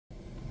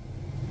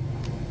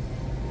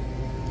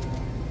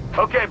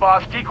Okay,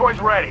 boss. Decoy's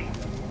ready.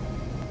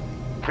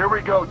 Here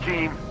we go,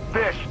 team.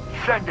 Fish,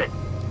 send it.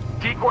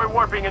 Decoy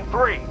warping in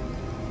 3,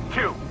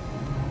 2,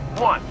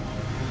 1.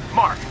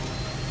 Mark.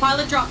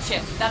 Pilot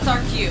dropships. That's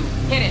our cue.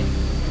 Hit it.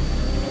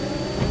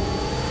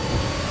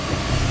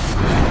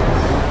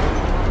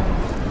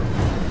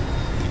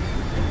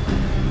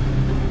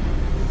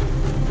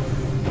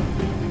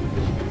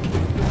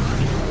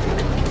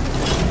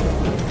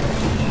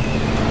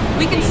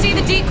 We can see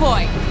the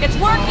decoy. It's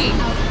working.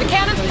 The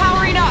cannon's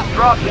powering up.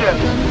 Dropship.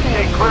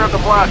 Stay clear of the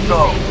blast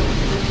zone.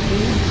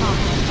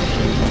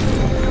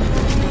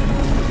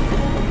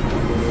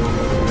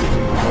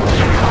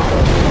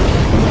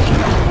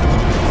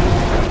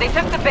 They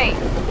took the bait.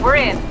 We're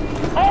in.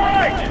 All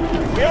right!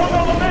 We all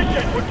know the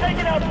mission. We're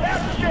taking out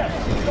fast ships,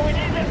 so we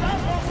need this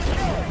outpost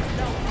secured.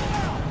 Now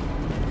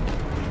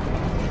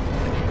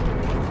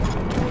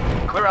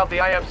Clear out the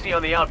IMC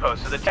on the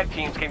outpost so the tech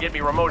teams can get me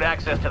remote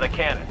access to the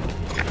cannon.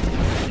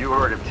 You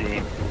heard him,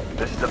 team.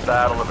 This is a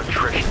battle of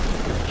attrition.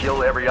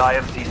 Kill every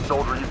IMC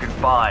soldier you can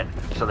find,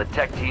 so the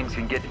tech teams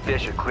can get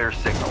Fish a clear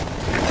signal.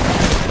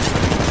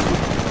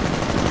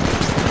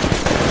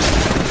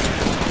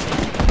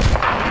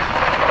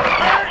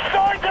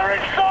 They're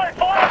inside!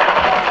 Fire!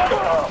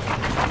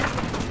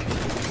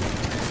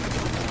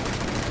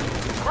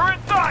 We're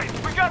inside!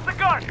 We got the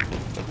gun!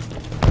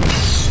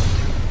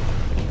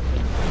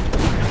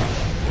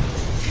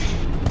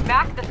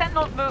 Mac, the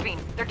Sentinel's moving.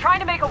 They're trying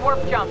to make a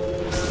warp jump.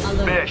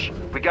 Fish,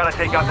 we gotta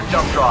take out the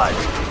jump drive.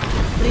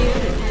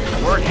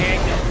 Working.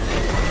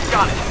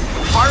 Got it.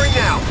 Firing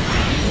now.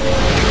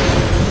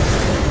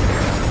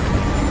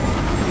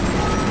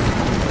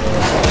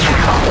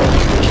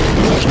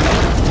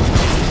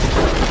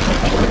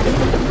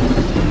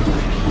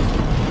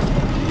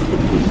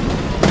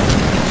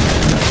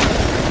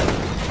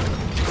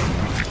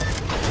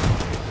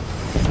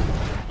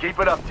 Keep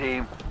it up,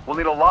 team. We'll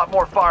need a lot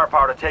more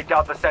firepower to take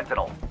out the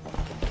Sentinel.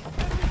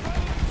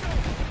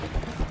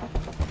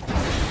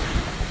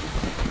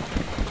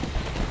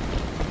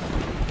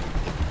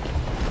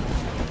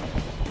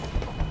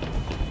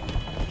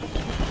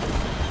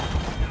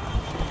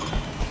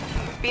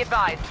 Be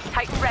advised.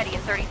 Titan ready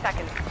in 30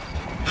 seconds.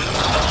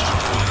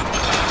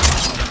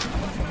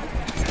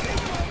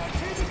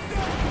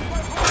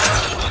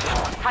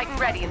 Titan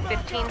ready in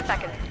 15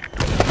 seconds.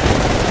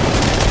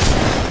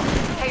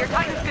 Hey, your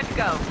Titan's good to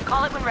go.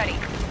 Call it when ready.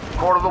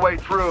 Quarter of the way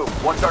through.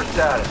 What's our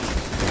status?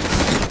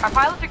 Our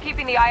pilots are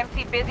keeping the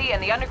IMC busy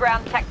and the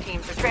underground tech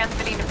teams are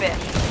transmitting to Fish.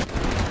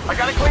 I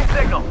got a clean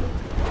signal.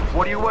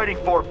 What are you waiting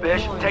for,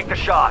 Fish? Take the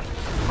shot.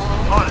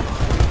 On it.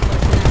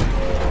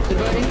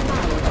 Diverting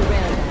power to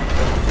railgun.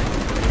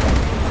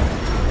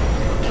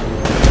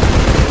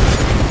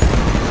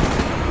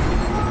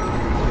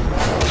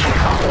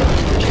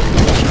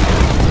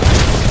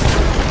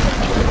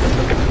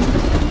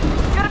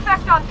 Good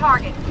effect on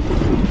target.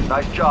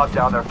 Nice job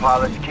down there,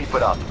 pilots. Keep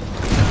it up.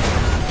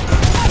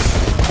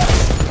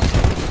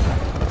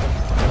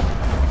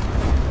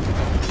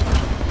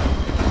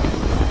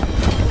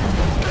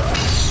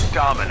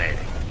 Dominating.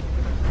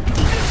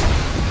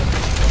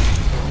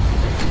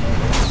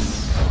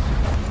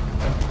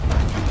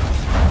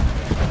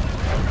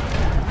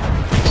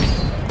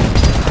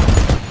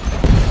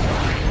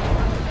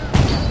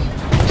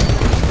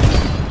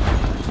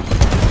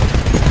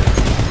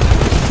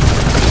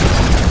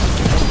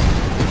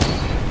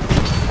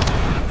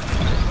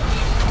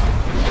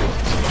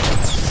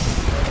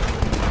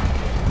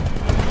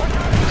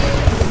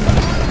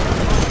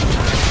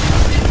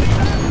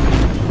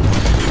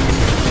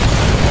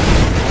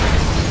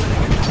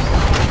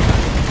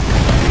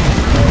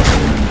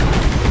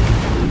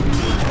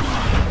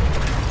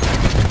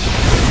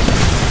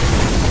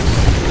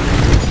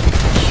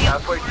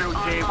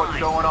 What's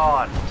going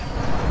on?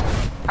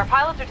 Our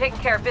pilots are taking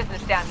care of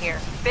business down here.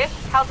 Fish,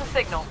 how's the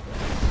signal?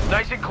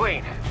 Nice and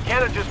clean.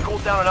 Cannon just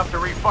cooled down enough to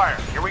refire.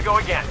 Here we go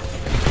again.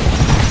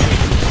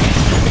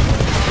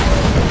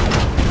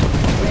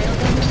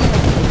 Railgun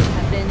terminals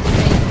have been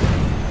disabled.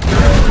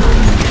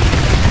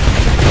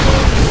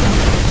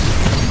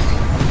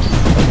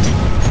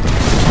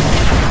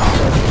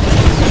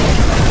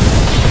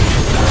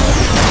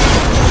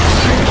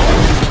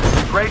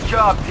 Great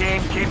job,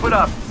 team. Keep it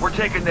up. We're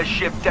taking this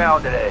ship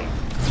down today.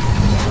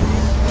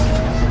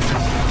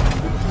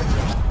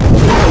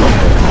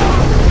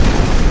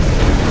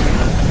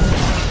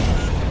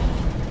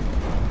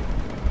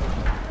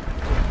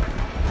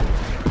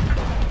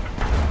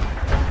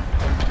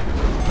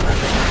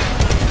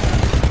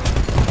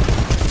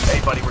 Hey,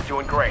 buddy, we're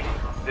doing great.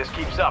 If this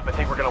keeps up, I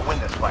think we're gonna win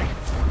this fight.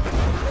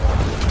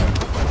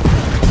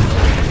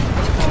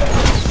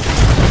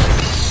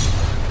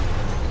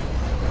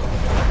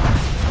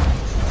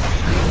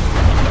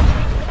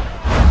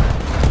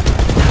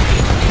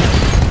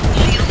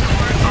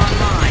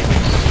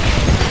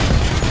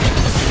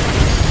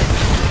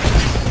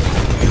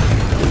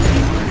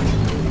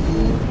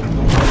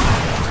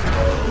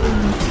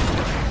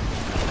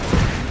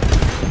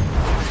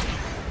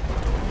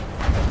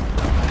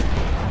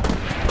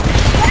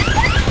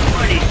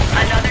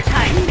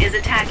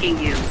 Attacking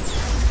you.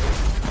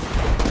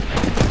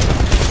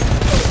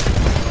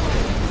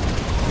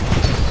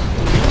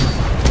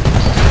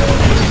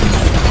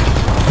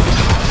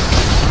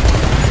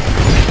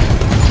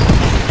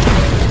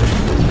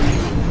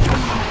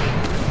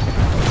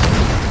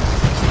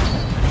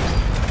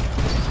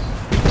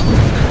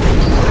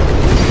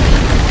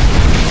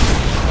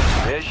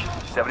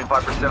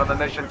 1% on the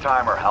mission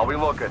timer. How we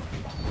looking?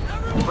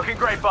 Looking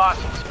great, boss.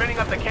 Spinning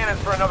up the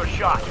cannons for another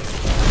shot.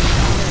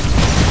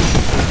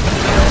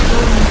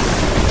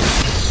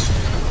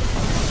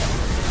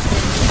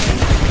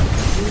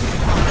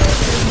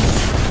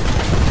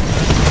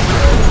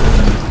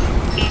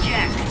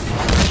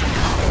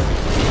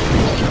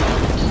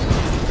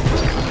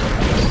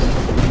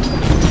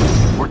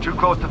 We're too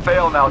close to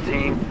fail now,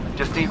 team.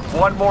 Just need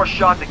one more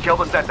shot to kill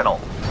the Sentinel.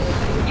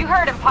 You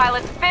heard him,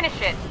 pilots. Finish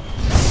it.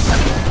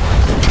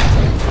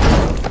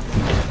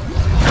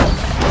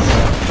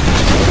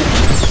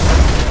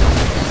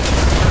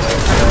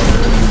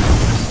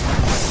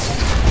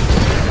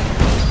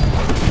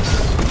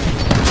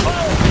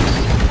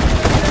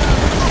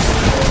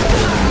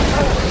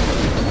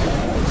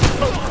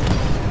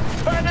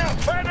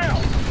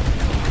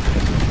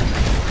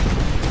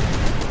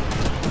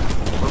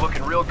 We're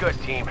looking real good,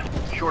 team.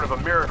 Short of a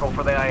miracle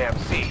for the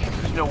IMC,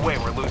 there's no way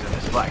we're losing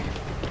this fight.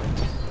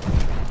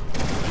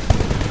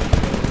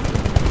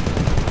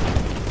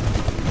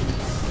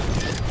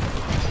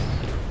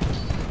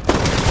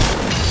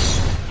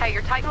 Hey,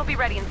 your Titan will be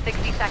ready in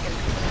 60 seconds.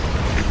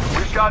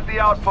 We've got the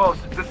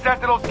outpost. The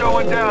Sentinel's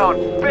going down.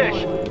 Fish,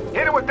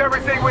 hit it with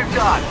everything we've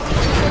got.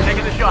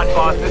 Taking the shot,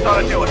 boss. This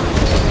ought to do it.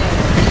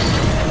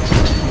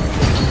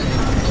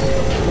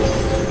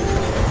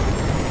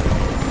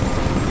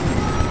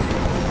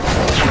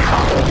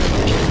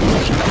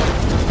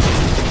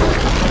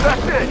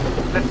 That's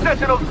it. The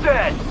Sentinel's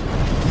dead.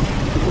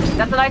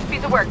 That's a nice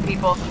piece of work,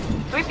 people.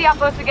 Sweep the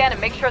outpost again and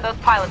make sure those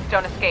pilots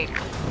don't escape.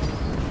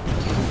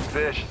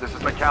 Fish, this is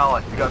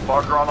McAllen. You got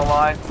Barker on the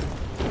line?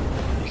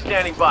 He's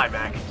standing by,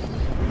 Mac.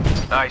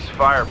 Nice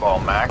fireball,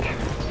 Mac.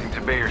 Seems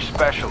to be your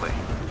specialty.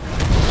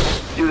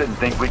 You didn't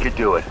think we could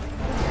do it.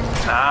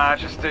 Nah, I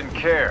just didn't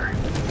care.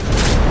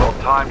 Well,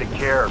 time to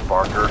care,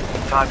 Barker.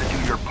 Time to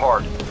do your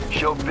part.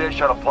 Show Fish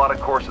how to plot a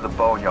course to the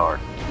boneyard.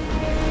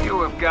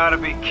 You have got to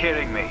be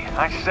kidding me.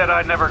 I said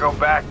I'd never go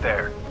back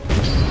there.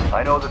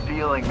 I know the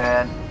feeling,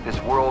 man.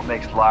 This world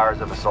makes liars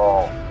of us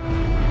all.